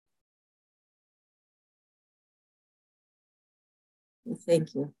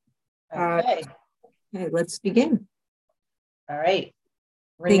Thank you. Okay. Okay, let's begin. All right.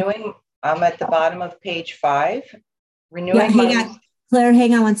 Renewing, I'm at the bottom of page 5. Renewing hang on. Claire,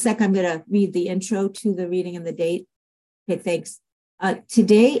 hang on one sec. I'm going to read the intro to the reading and the date. Okay, thanks.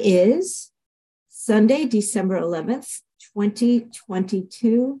 Today is Sunday, December 11th,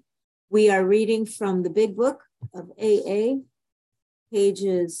 2022. We are reading from the Big Book of AA,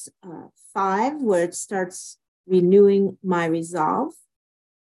 pages 5, where it starts renewing my resolve,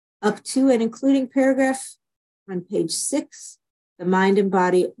 up to and including paragraph on page 6, the mind and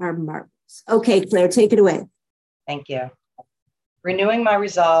body are marvelous. Okay, Claire, take it away. Thank you. Renewing my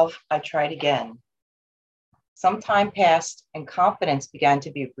resolve, I tried again. Some time passed and confidence began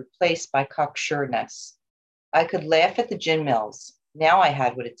to be replaced by cocksureness. I could laugh at the gin mills. Now I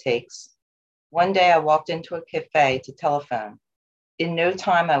had what it takes. One day I walked into a cafe to telephone. In no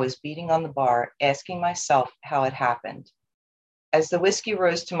time, I was beating on the bar, asking myself how it happened. As the whiskey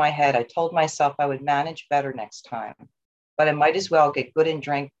rose to my head, I told myself I would manage better next time, but I might as well get good and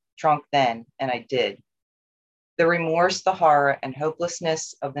drunk then, and I did. The remorse, the horror, and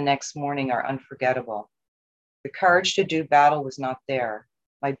hopelessness of the next morning are unforgettable. The courage to do battle was not there.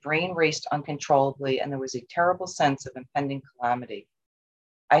 My brain raced uncontrollably, and there was a terrible sense of impending calamity.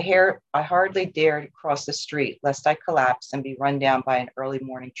 I hardly dared cross the street, lest I collapse and be run down by an early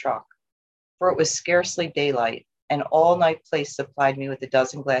morning truck, for it was scarcely daylight. An all-night place supplied me with a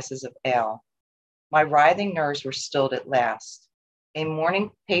dozen glasses of ale. My writhing nerves were stilled at last. A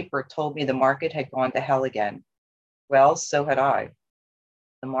morning paper told me the market had gone to hell again. Well, so had I.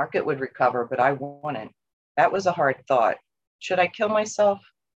 The market would recover, but I wouldn't. That was a hard thought. Should I kill myself?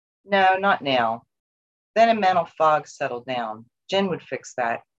 No, not now. Then a mental fog settled down. Gin would fix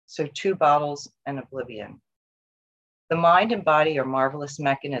that. So 2 bottles and oblivion. The mind and body are marvelous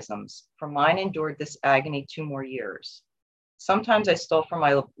mechanisms, for mine endured this agony 2 more years. Sometimes I stole from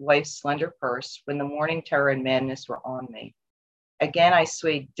my wife's slender purse when the morning terror and madness were on me. Again, I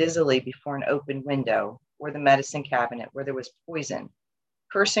swayed dizzily before an open window or the medicine cabinet where there was poison,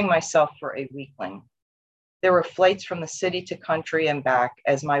 cursing myself for a weakling. There were flights from the city to country and back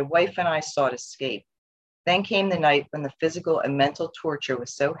as my wife and I sought escape. Then came the night when the physical and mental torture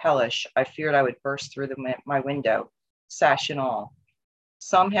was so hellish, I feared I would burst through my window, sash and all.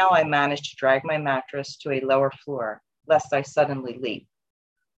 Somehow I managed to drag my mattress to a lower floor, lest I suddenly leap.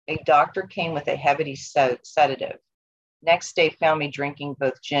 A doctor came with a heavy sedative. Next day found me drinking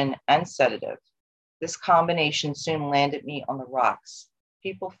both gin and sedative. This combination soon landed me on the rocks.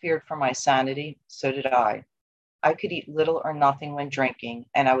 People feared for my sanity, so did I. I could eat little or nothing when drinking,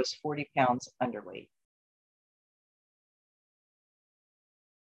 and I was 40 pounds underweight.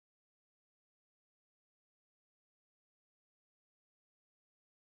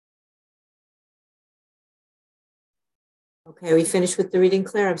 Okay, are we finished with the reading,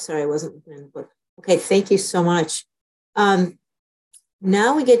 Claire? I'm sorry, I wasn't looking in the book. Okay, thank you so much.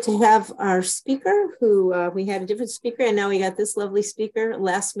 Now we get to have our speaker who we had a different speaker and now we got this lovely speaker,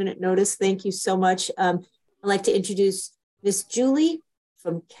 last minute notice. Thank you so much. I'd like to introduce Miss Julie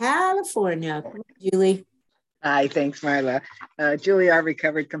from California. Julie. Hi, thanks, Marla. Julie, our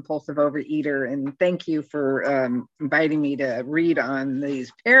recovered compulsive overeater, and thank you for inviting me to read on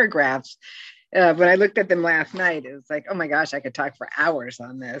these paragraphs. When I looked at them last night, it was like, oh my gosh, I could talk for hours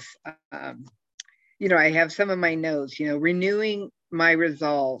on this. I have some of my notes, renewing my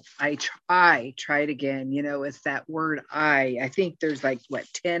resolve. I tried again, it's that word I think there's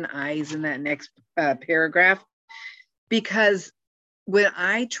 10 I's in that next paragraph, because when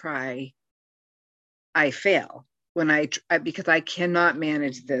I try, I fail. Because I cannot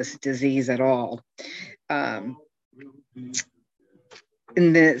manage this disease at all. And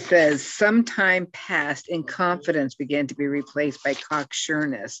then it says, some time passed and confidence began to be replaced by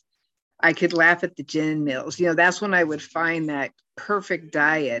cocksureness. I could laugh at the gin mills. That's when I would find that perfect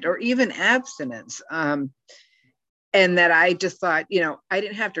diet or even abstinence. And that I just thought, I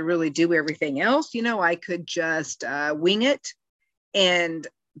didn't have to really do everything else. I could just wing it and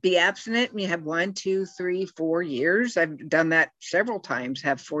be abstinent. You have 1, 2, 3, 4 years. I've done that several times,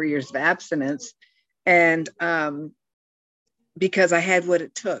 have 4 years of abstinence. And because I had what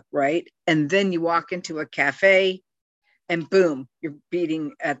it took, right? And then you walk into a cafe and boom, you're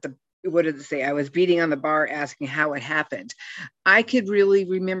beating at the, what did it say? I was beating on the bar asking how it happened. I could really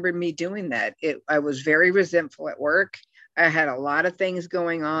remember me doing that. I was very resentful at work. I had a lot of things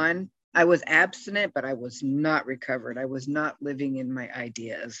going on. I was abstinent, but I was not recovered. I was not living in my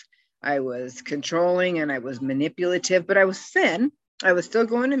ideas. I was controlling and I was manipulative, but I was thin. I was still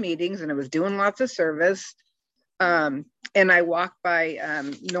going to meetings and I was doing lots of service. And I walked by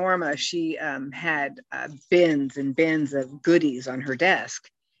Norma. She had bins and bins of goodies on her desk.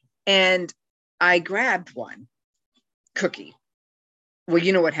 And I grabbed one cookie. Well,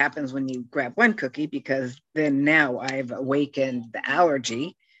 you know what happens when you grab one cookie, because then now I've awakened the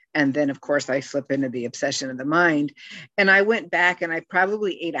allergy. And then, of course, I slip into the obsession of the mind. And I went back and I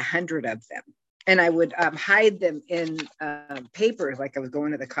probably ate 100 of them. And I would hide them in papers, like I was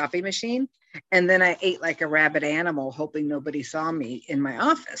going to the coffee machine. And then I ate like a rabid animal, hoping nobody saw me in my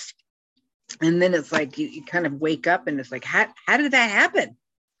office. And then it's like you kind of wake up and it's like, how did that happen?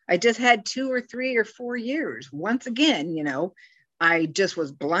 I just had 2 or 3 or 4 years. Once again, you know, I just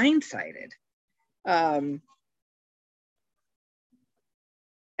was blindsided.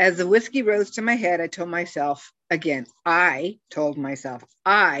 As the whiskey rose to my head, I told myself, again, I told myself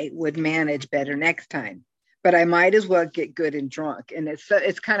I would manage better next time, but I might as well get good and drunk. And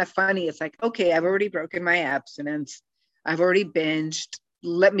it's kind of funny. It's like, okay, I've already broken my abstinence. I've already binged.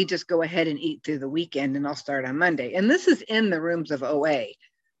 Let me just go ahead and eat through the weekend and I'll start on Monday. And this is in the rooms of OA.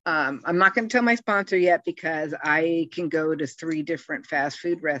 I'm not going to tell my sponsor yet, because I can go to 3 different fast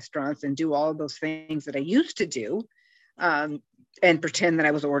food restaurants and do all of those things that I used to do. And pretend that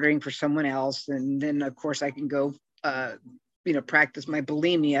I was ordering for someone else. And then of course I can go, practice my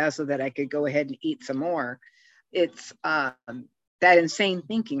bulimia so that I could go ahead and eat some more. It's that insane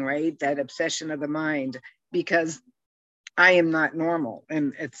thinking, right? That obsession of the mind, because I am not normal.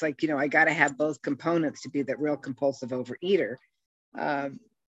 And it's like, you know, I got to have both components to be that real compulsive overeater. The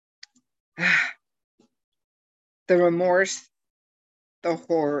remorse, the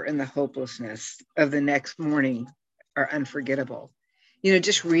horror, and the hopelessness of the next morning are unforgettable. You know,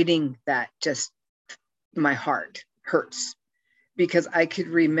 just reading that, just my heart hurts, because I could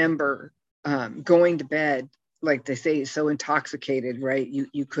remember going to bed, like they say, so intoxicated, right?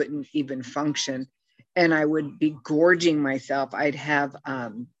 You couldn't even function. And I would be gorging myself. I'd have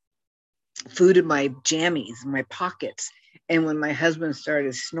food in my jammies, my pockets. And when my husband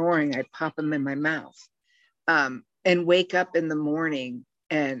started snoring, I'd pop them in my mouth and wake up in the morning.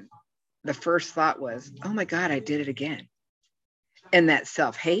 And the first thought was, oh my God, I did it again. And that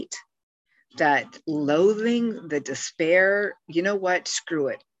self-hate, that loathing, the despair, you know what, screw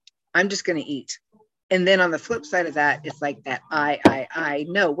it. I'm just going to eat. And then on the flip side of that, it's like that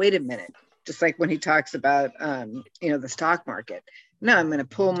no, wait a minute. Just like when he talks about, the stock market. No, I'm going to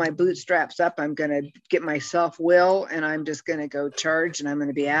pull my bootstraps up. I'm going to get my self-will, and I'm just going to go charge, and I'm going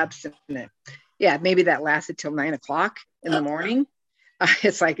to be abstinent. Yeah, maybe that lasted till 9 o'clock in the morning.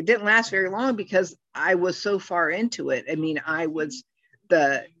 It's like, it didn't last very long because I was so far into it. I mean, I was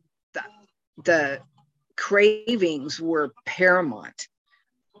the cravings were paramount.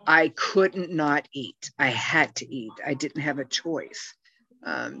 I couldn't not eat. I had to eat. I didn't have a choice.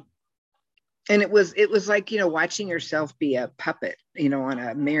 And it was like, you know, watching yourself be a puppet, you know, on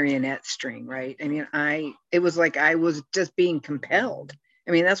a marionette string, right? I mean, it was like I was just being compelled.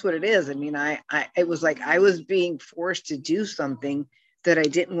 I mean, that's what it is. I mean, it was like I was being forced to do something that I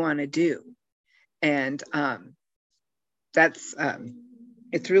didn't want to do. And that's,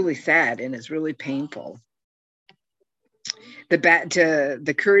 it's really sad and it's really painful.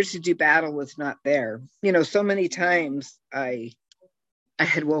 The courage to do battle was not there. You know, so many times I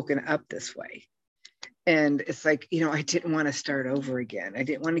had woken up this way. And it's like, you know, I didn't want to start over again. I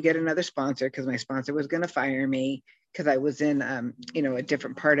didn't want to get another sponsor because my sponsor was going to fire me, because I was in, a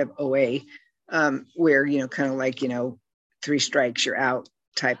different part of OA where, you know, kind of like, you know, 3 strikes, you're out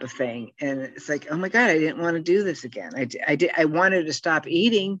type of thing. And it's like, oh my God, I didn't want to do this again. I wanted to stop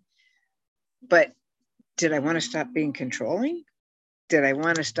eating, but did I want to stop being controlling? Did I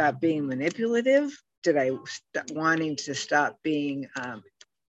want to stop being manipulative? Did I wanting to stop being,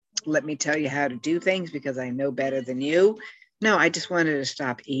 let me tell you how to do things because I know better than you? No, I just wanted to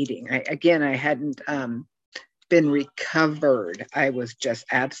stop eating. I hadn't been recovered. I was just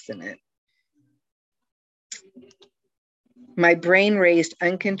abstinent. My brain raced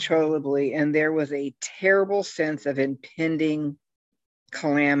uncontrollably, and there was a terrible sense of impending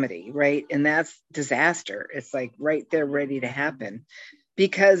calamity, right? And that's disaster. It's like right there, ready to happen,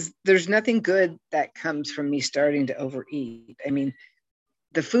 because there's nothing good that comes from me starting to overeat. I mean,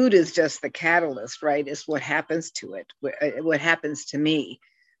 the food is just the catalyst, right? It's what happens to it, what happens to me.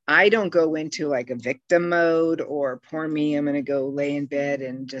 I don't go into like a victim mode or poor me, I'm going to go lay in bed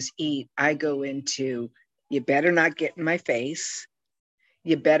and just eat. I go into, you better not get in my face.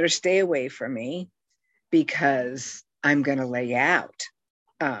 You better stay away from me because I'm going to lay out.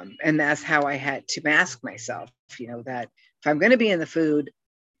 And that's how I had to mask myself, you know, that if I'm going to be in the food,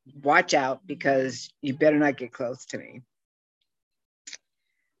 watch out because you better not get close to me.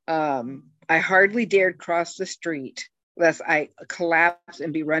 I hardly dared cross the street lest I collapse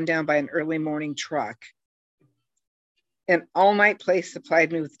and be run down by an early morning truck. An all-night place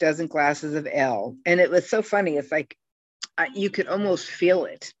supplied me with a dozen glasses of ale. And it was so funny. It's like you could almost feel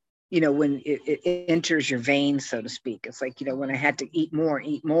it, when it enters your veins, so to speak. It's like, when I had to eat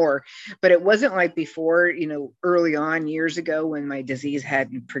more. But it wasn't like before, early on years ago when my disease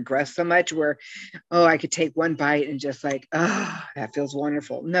hadn't progressed so much where, I could take one bite and just like, that feels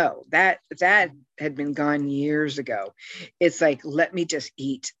wonderful. No, that had been gone years ago. It's like, let me just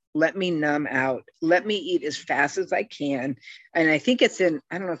eat. Let me numb out. Let me eat as fast as I can. And I think it's I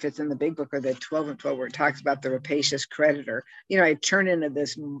don't know if it's in the big book or the 12 and 12 where it talks about the rapacious creditor. I turn into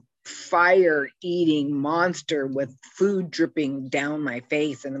this fire eating monster with food dripping down my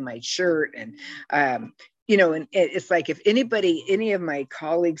face and in my shirt. And, and it's like if any of my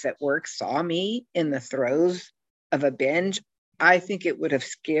colleagues at work saw me in the throes of a binge, I think it would have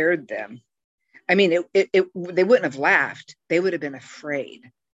scared them. I mean, they wouldn't have laughed. They would have been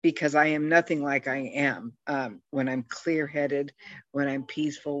afraid. Because I am nothing like I am when I'm clear-headed, when I'm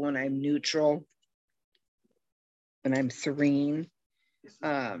peaceful, when I'm neutral, when I'm serene.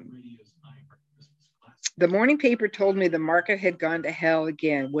 The morning paper told me the market had gone to hell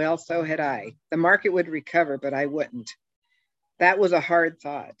again. Well, so had I. The market would recover, but I wouldn't. That was a hard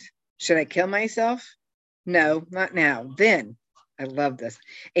thought. Should I kill myself? No, not now. Then, I love this,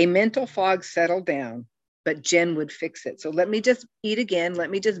 a mental fog settled down. But Jen would fix it. So let me just eat again.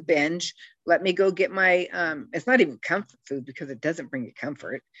 Let me just binge. Let me go get my, it's not even comfort food because it doesn't bring you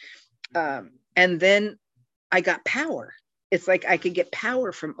comfort. And then I got power. It's like I could get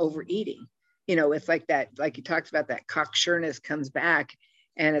power from overeating. It's like that, like he talks about that cocksureness comes back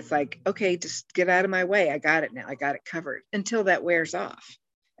and it's like, okay, just get out of my way. I got it now. I got it covered until that wears off.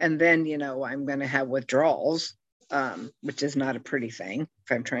 And then, I'm going to have withdrawals, which is not a pretty thing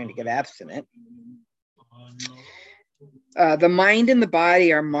if I'm trying to get abstinent. The mind and the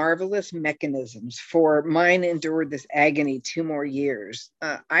body are marvelous mechanisms. For mine endured this agony 2 more years.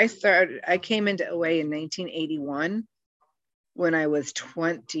 I came into OA in 1981 when I was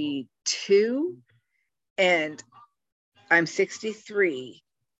 22 and I'm 63.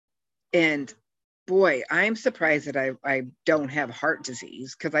 And boy, I'm surprised that I don't have heart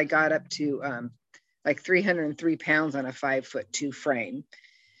disease because I got up to like 303 pounds on a 5'2" frame.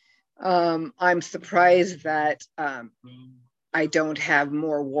 I'm surprised that I don't have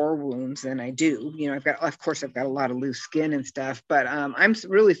more war wounds than I do. I've got a lot of loose skin and stuff, but I'm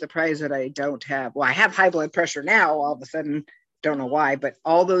really surprised that I don't have, I have high blood pressure now all of a sudden, don't know why, but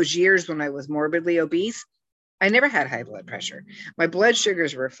all those years when I was morbidly obese, I never had high blood pressure. My blood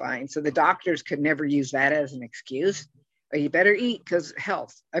sugars were fine. So the doctors could never use that as an excuse. Or you better eat because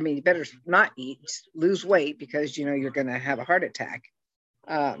health. I mean, you better not eat, lose weight because, you're going to have a heart attack.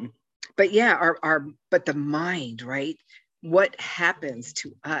 But yeah, but the mind, right? What happens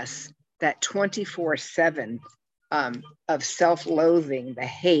to us that 24/7 of self-loathing, the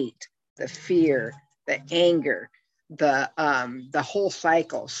hate, the fear, the anger, the whole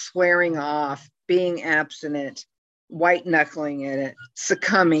cycle, swearing off, being abstinent, white knuckling in it,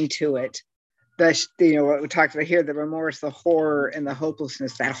 succumbing to it. What we talked about here, the remorse, the horror, and the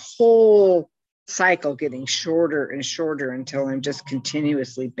hopelessness, that whole cycle getting shorter and shorter until I'm just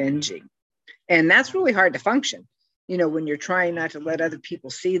continuously binging. And that's really hard to function, when you're trying not to let other people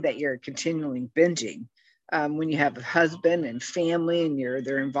see that you're continually binging. When you have a husband and family and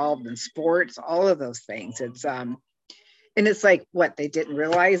they're involved in sports, all of those things. And it's like, what, they didn't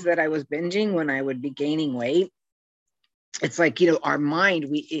realize that I was binging when I would be gaining weight. It's like, our mind,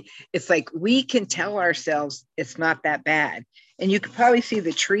 it's like we can tell ourselves it's not that bad. And you could probably see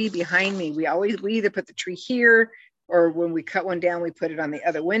the tree behind me. We either put the tree here or when we cut one down, we put it on the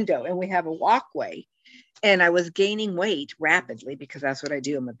other window and we have a walkway. And I was gaining weight rapidly because that's what I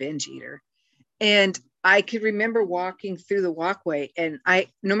do. I'm a binge eater. And I could remember walking through the walkway and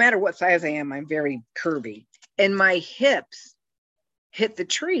no matter what size I am, I'm very curvy. And my hips hit the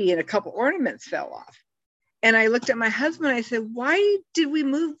tree and a couple ornaments fell off. And I looked at my husband, I said, why did we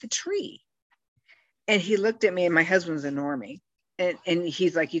move the tree? And he looked at me, and my husband's a normie. And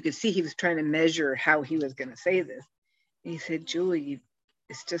he's like, you could see he was trying to measure how he was going to say this. And he said, Julie,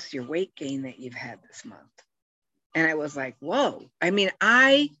 it's just your weight gain that you've had this month. And I was like, whoa. I mean,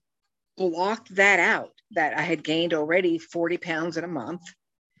 I blocked that out, that I had gained already 40 pounds in a month.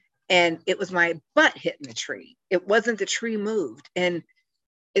 And it was my butt hitting the tree. It wasn't the tree moved. And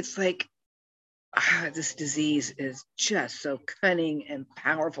it's like, this disease is just so cunning and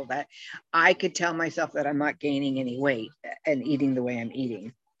powerful that I could tell myself that I'm not gaining any weight and eating the way I'm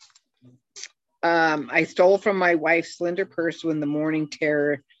eating. I stole from my wife's slender purse when the morning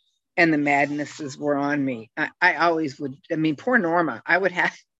terror and the madnesses were on me. I always would, I mean, poor Norma, I would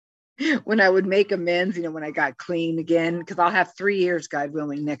have, when I would make amends, when I got clean again, because I'll have 3 years, God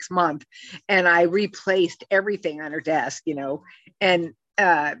willing, next month. And I replaced everything on her desk, and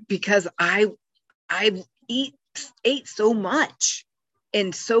because I ate so much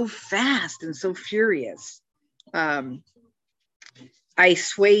and so fast and so furious. I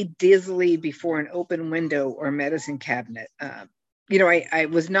swayed dizzily before an open window or medicine cabinet. I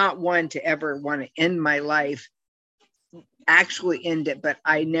was not one to ever want to end my life, actually end it, but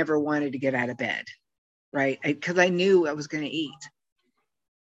I never wanted to get out of bed, right? Because I knew I was going to eat.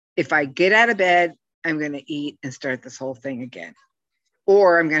 If I get out of bed, I'm going to eat and start this whole thing again.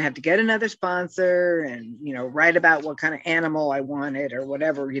 Or I'm going to have to get another sponsor and, write about what kind of animal I wanted or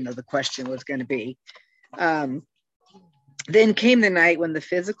whatever, the question was going to be. Then came the night when the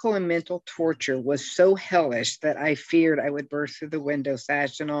physical and mental torture was so hellish that I feared I would burst through the window,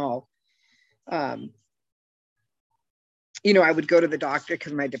 sash and all. I would go to the doctor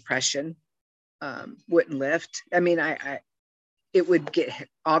because my depression wouldn't lift. I mean, it would get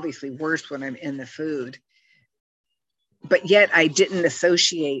obviously worse when I'm in the food. But yet I didn't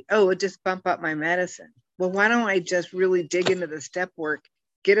associate, it just bump up my medicine. Well, why don't I just really dig into the step work,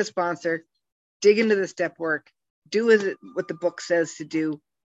 get a sponsor, dig into the step work, do what the book says to do,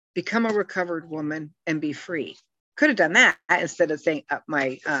 become a recovered woman and be free. Could have done that instead of saying up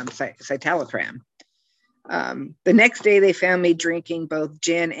my citalopram. The next day they found me drinking both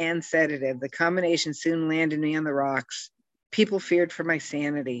gin and sedative. The combination soon landed me on the rocks. People feared for my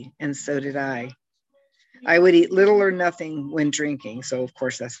sanity, and so did I. I would eat little or nothing when drinking. So of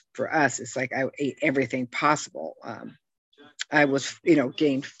course that's for us. It's like I ate everything possible. I was,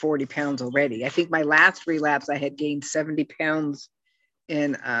 gained 40 pounds already. I think my last relapse, I had gained 70 pounds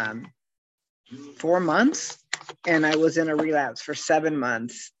in 4 months. And I was in a relapse for 7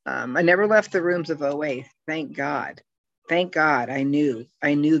 months. I never left the rooms of OA. Thank God. Thank God. I knew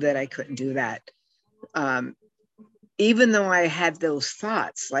that I couldn't do that. Even though I had those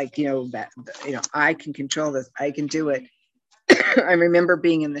thoughts, like, I can control this, I can do it. I remember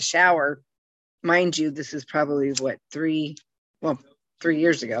being in the shower, mind you, this is probably 3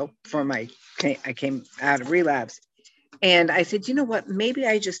 years ago before I came out of relapse. And I said, you know what, maybe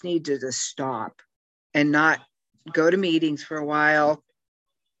I just need to just stop and not go to meetings for a while,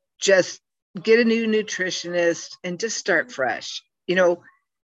 just get a new nutritionist and just start fresh,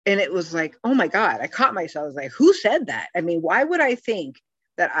 And it was like, oh my God, I caught myself. I was like, who said that? I mean, why would I think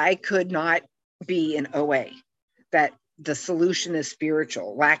that I could not be in OA, that the solution is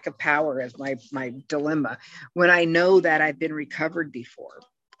spiritual, lack of power is my dilemma, when I know that I've been recovered before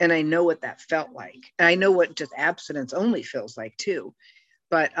and I know what that felt like. And I know what just abstinence only feels like too.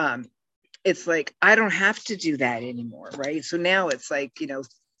 But it's like, I don't have to do that anymore, right? So now it's like,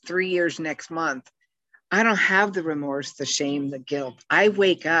 3 years next month, I don't have the remorse, the shame, the guilt. I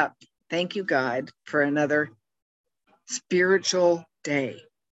wake up, thank you, God, for another spiritual day.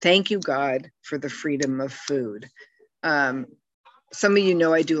 Thank you, God, for the freedom of food. Some of you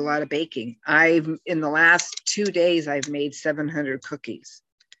know I do a lot of baking. In the last 2 days, I've made 700 cookies.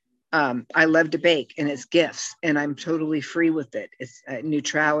 I love to bake, and it's gifts, and I'm totally free with it. It's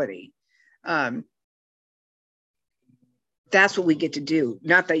neutrality. That's what we get to do.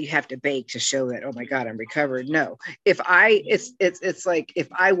 Not that you have to bake to show that, oh my God, I'm recovered. No, it's like, if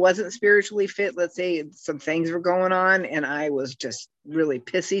I wasn't spiritually fit, let's say some things were going on and I was just really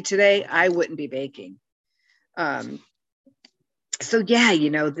pissy today, I wouldn't be baking. So yeah,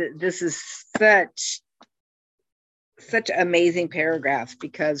 this is such amazing paragraphs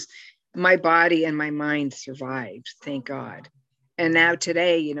because my body and my mind survived, thank God. And now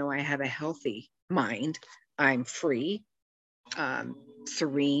today, I have a healthy mind. I'm free.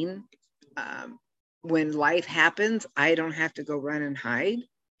 Serene. When life happens, I don't have to go run and hide.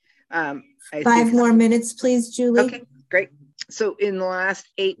 5 more minutes, please, Julie. Okay, great. So in the last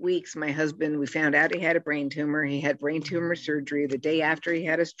 8 weeks, my husband, we found out he had a brain tumor. He had brain tumor surgery the day after he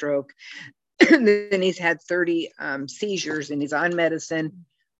had a stroke. Then he's had 30 seizures and he's on medicine,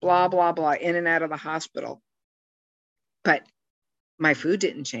 blah, blah, blah, in and out of the hospital. But my food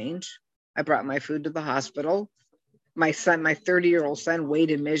didn't change. I brought my food to the hospital. My son, my 30-year-old son, weighed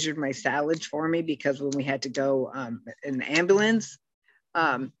and measured my silage for me because when we had to go in the ambulance,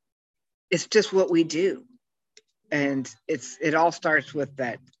 it's just what we do. And it all starts with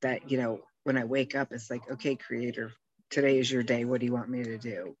that, when I wake up, it's like, okay, Creator, today is your day. What do you want me to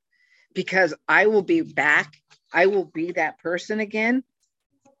do? Because I will be back. I will be that person again.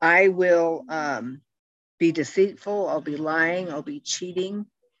 I will be deceitful. I'll be lying. I'll be cheating.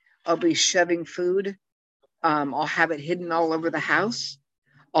 I'll be shoving food. I'll have it hidden all over the house.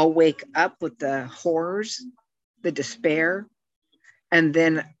 I'll wake up with the horrors, the despair, and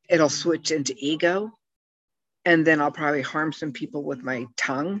then it'll switch into ego. And then I'll probably harm some people with my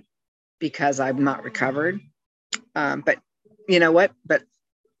tongue because I'm not recovered. But you know what? But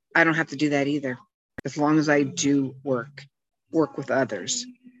I don't have to do that either. As long as I do work with others,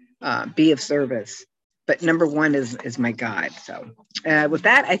 be of service. But number one is my God. So with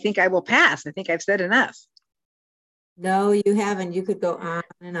that, I think I will pass. I think I've said enough. No, you haven't. You could go on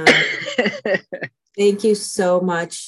and on. Thank you so much.